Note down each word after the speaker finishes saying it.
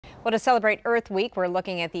Well, to celebrate Earth Week, we're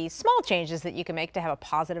looking at the small changes that you can make to have a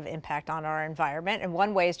positive impact on our environment. And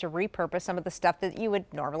one way is to repurpose some of the stuff that you would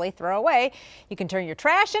normally throw away. You can turn your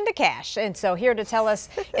trash into cash. And so here to tell us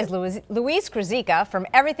is Louise Krzyzika from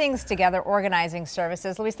Everything's Together Organizing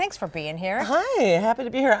Services. Louise, thanks for being here. Hi, happy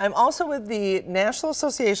to be here. I'm also with the National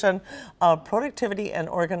Association of Productivity and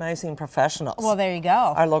Organizing Professionals. Well, there you go.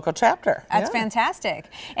 Our local chapter. That's fantastic.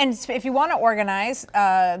 And if you want to organize,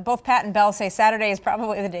 both Pat and Belle say Saturday is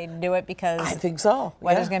probably the day to do it because I think so.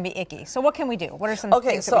 Weather's going to be icky. So what can we do? What are some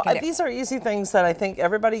things that we can do? These are easy things that I think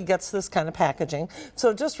everybody gets this kind of packaging.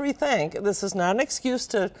 So just rethink. This is not an excuse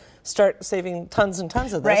to start saving tons and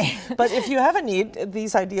tons of this. Right. But if you have a need,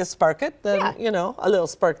 these ideas spark it, then, you know, a little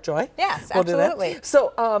spark joy. Yes, we'll absolutely. Do that.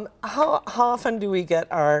 So how often do we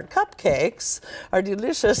get our cupcakes, our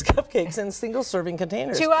delicious cupcakes in single serving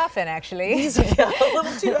containers? Too often, actually. These are a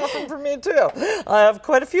little too often for me, too. I have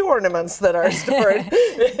quite a few ornaments that are stored and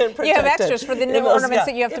protected. You have extras for the new ornaments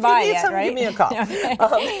that you have to buy yet, some, right? Give me a call.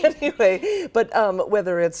 Anyway, but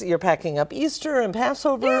whether it's you're packing up Easter and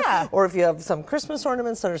Passover, or if you have some Christmas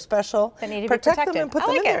ornaments that are special, that need to protect be protected. them and put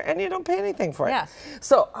them in there, and you don't pay anything for it. Yeah.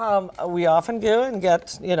 So we often go and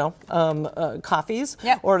get, you know, coffees,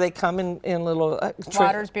 or they come in little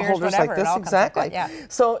waters, beers, holders whatever, like this. it all comes Exactly. like that, yeah.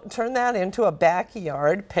 So turn that into a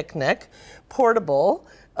backyard picnic, portable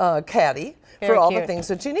caddy. Very for all cute. The things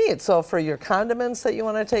that you need. So for your condiments that you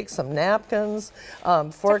want to take, some napkins,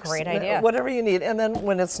 forks, great idea. Whatever you need. And then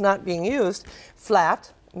when it's not being used,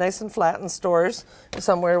 flat, nice and flat in stores,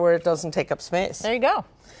 somewhere where it doesn't take up space. There you go.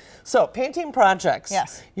 So painting projects,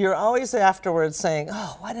 yes. You're always afterwards saying,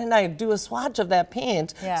 oh, why didn't I do a swatch of that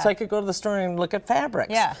paint so I could go to the store and look at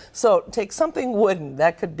fabrics? Yeah. So take something wooden.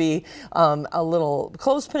 That could be a little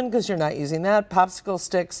clothespin because you're not using that, popsicle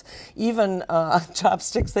sticks, even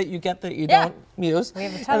chopsticks that you get that you don't use. We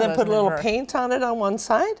have a ton and of then those put a little drawer. paint on it on one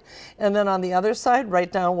side, and then on the other side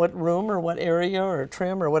write down what room or what area or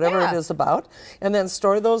trim or whatever it is about, and then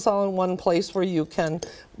store those all in one place where you can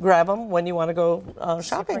grab them when you want to go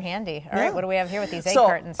shopping. Super handy. All right, what do we have here with these egg So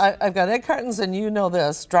cartons? I've got egg cartons, and you know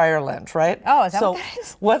this, dryer lint, right? Oh, is that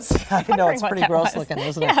what that is? I know it's pretty gross looking,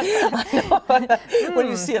 isn't it? When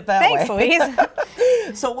you see it that way. Thanks,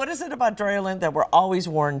 Louise. So what is it about dryer lint that we're always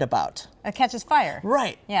warned about? It catches fire.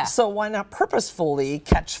 Right. Yeah. So why not purposefully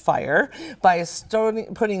catch fire by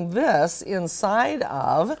putting this inside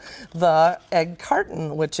of the egg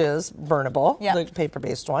carton, which is burnable, the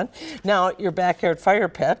paper-based one. Now, your backyard fire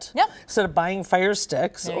pit, instead of buying fire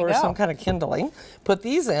sticks or some kind of kindling, put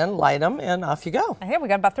these in, light them, and off you go. I think we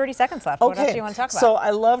got about 30 seconds left. Okay. What else do you want to talk about? So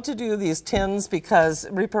I love to do these tins because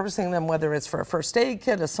repurposing them, whether it's for a first aid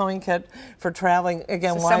kit, a sewing kit, for traveling,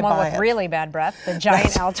 again, so why someone buy with it? really bad breath, the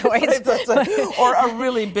giant Altoids. Or a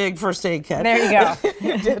really big first aid kit. There you go.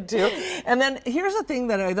 You did too. And then here's a thing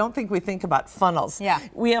that I don't think we think about, funnels. Yeah.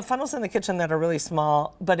 We have funnels in the kitchen that are really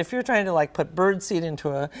small, but if you're trying to like put bird seed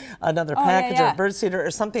into another package or bird seed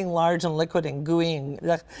or something large and liquid and gooey,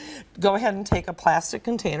 and go ahead and take a plastic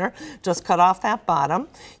container, just cut off that bottom.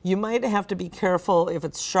 You might have to be careful if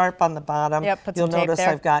it's sharp on the bottom. Put You'll some tape notice there.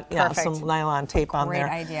 I've got Perfect. some nylon tape on there.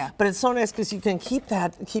 Great idea. But it's so nice because you can keep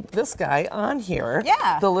this guy on here,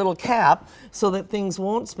 Yeah. the little cap, so that things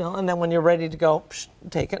won't spill, and then when you're ready to go,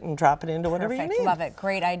 take it and drop it into whatever you need. Love it.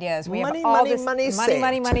 Great ideas. We Money, have all money, this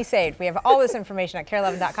money money saved. We have all this information at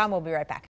KARE11.com. We'll be right back.